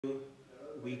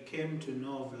We came to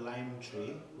know of Lime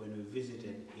Tree when we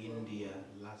visited India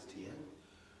last year.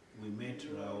 We met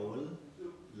Raul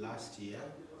last year.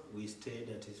 We stayed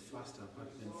at his first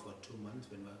apartment for 2 months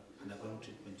when we were undergoing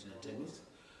treatment in Artemis,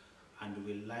 and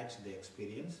we liked the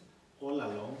experience. All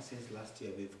along, since last year,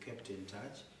 we've kept in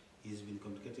touch. He's been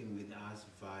communicating with us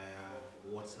via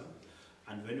WhatsApp,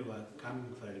 and when we were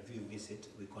coming for a review visit,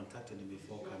 we contacted him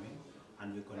before coming,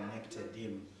 and we connected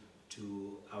him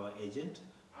to our agent.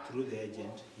 Through the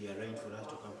agent, he arranged for us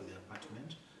to come to the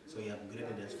apartment. So he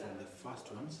upgraded us from the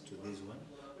first ones to this one.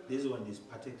 This one is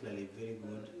particularly very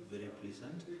good, very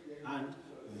pleasant, and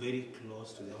very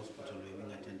close to the hospital we're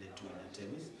being attended to in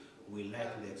Artemis. We like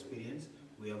the experience.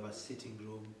 We have a sitting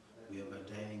room, we have a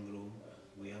dining room,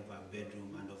 we have a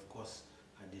bedroom, and of course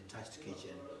a detached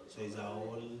kitchen. So it's a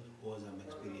wholesome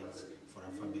experience for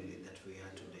a family that we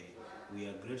are today. We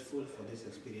are grateful for this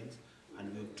experience, and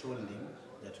we've told him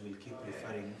that we'll keep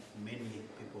referring many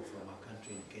people from our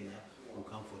country in Kenya who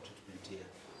come for treatment here,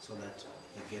 so that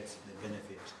he gets the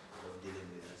benefit of dealing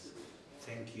with us.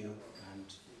 Thank you, and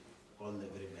all the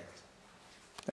very best.